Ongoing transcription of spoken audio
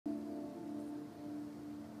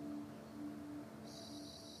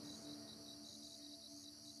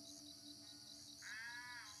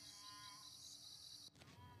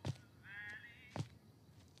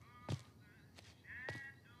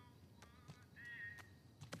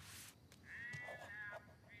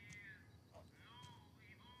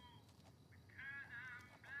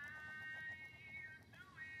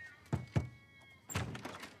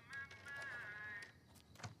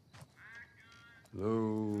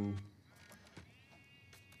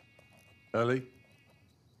Ellie?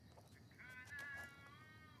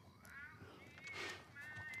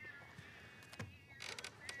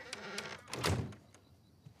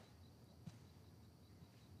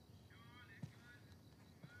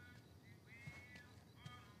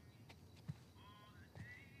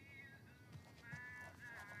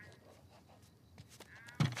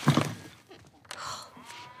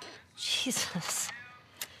 Jesus.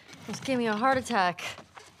 Almost gave me a heart attack.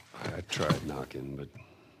 I tried knocking, but...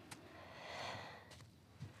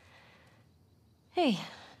 Hey.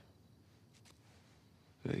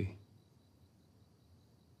 Hey.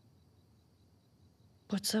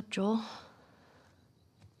 What's up, Joel?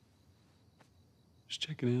 Just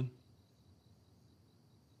checking in.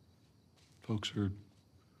 Folks are,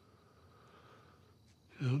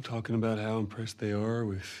 talking about how impressed they are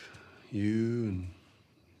with you and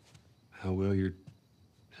how well you're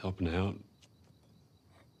helping out.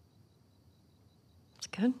 It's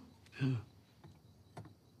good. Yeah.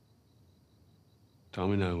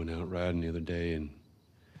 Tommy and I went out riding the other day, and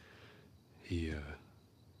he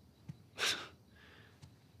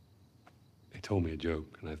told me a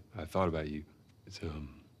joke, and I thought about you. It's, oh,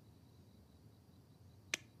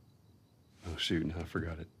 shoot, now I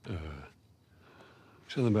forgot it.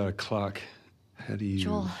 Something about a clock. How do you...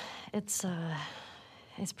 Joel, it's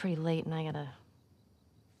pretty late, and I gotta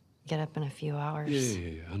get up in a few hours.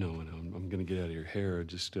 Yeah, I know. I'm gonna get out of your hair.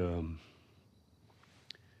 Just, I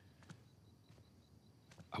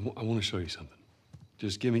want to show you something.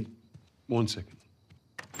 Just give me 1 second.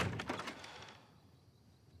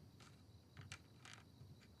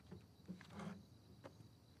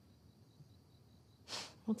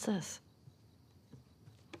 What's this?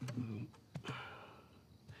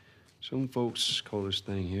 Some folks call this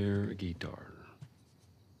thing here a guitar.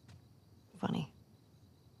 Funny.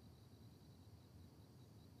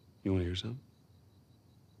 You want to hear something?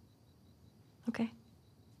 Okay.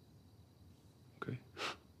 Okay.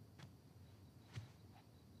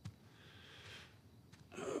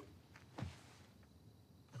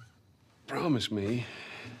 Promise me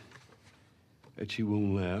that you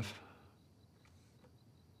won't laugh.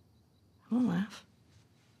 I won't laugh.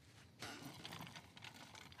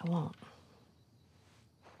 I won't.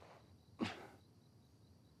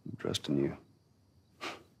 I'm trusting you.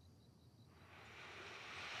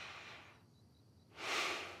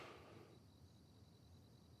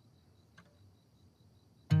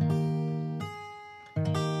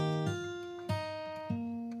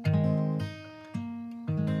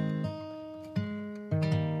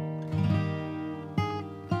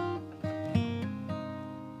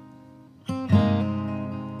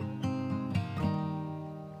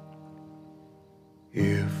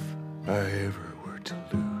 If I ever were to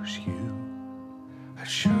lose you, I'd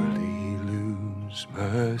surely lose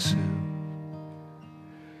myself.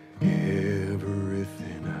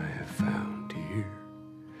 Everything I have found here,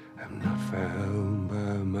 I'm not found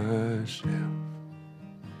by myself.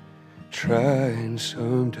 Try and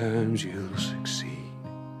sometimes you'll succeed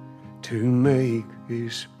to make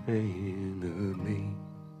this man of me.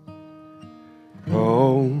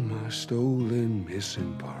 All my stolen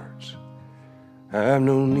missing parts I've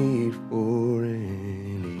no need for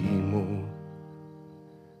any more,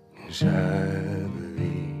 'cause I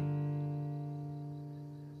believe,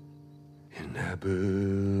 and I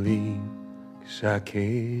believe 'cause I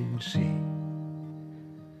can see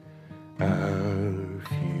our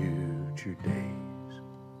future days,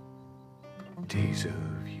 days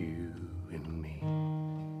of you and me.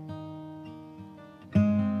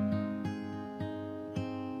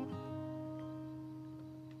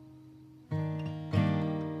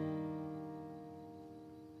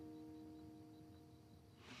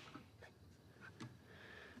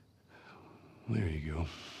 There you go.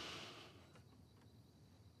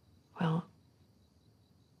 Well,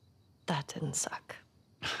 that didn't suck.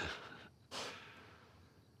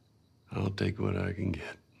 I'll take what I can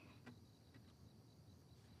get.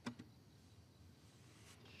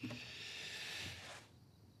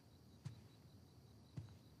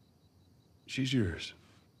 She's yours.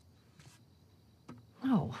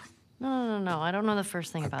 No. No. I don't know the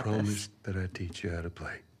first thing about I promised that I'd teach you how to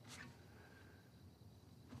play.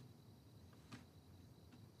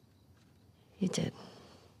 You did.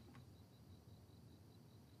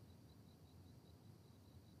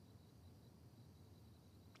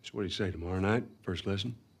 So what do you say, tomorrow night, first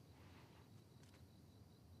lesson?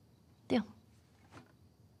 Deal.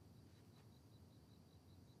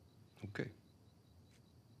 Okay.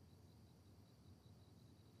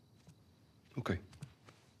 Okay.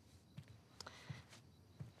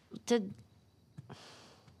 Do you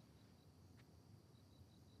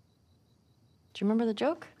remember the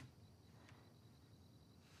joke?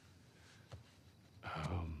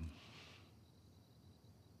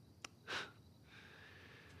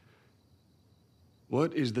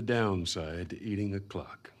 What is the downside to eating a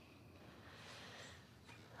clock?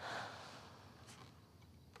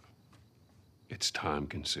 It's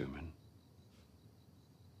time-consuming.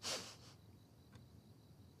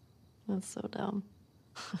 That's so dumb.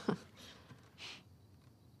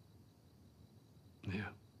 Yeah.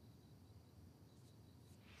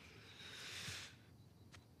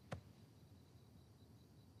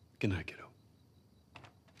 Good night, kiddo.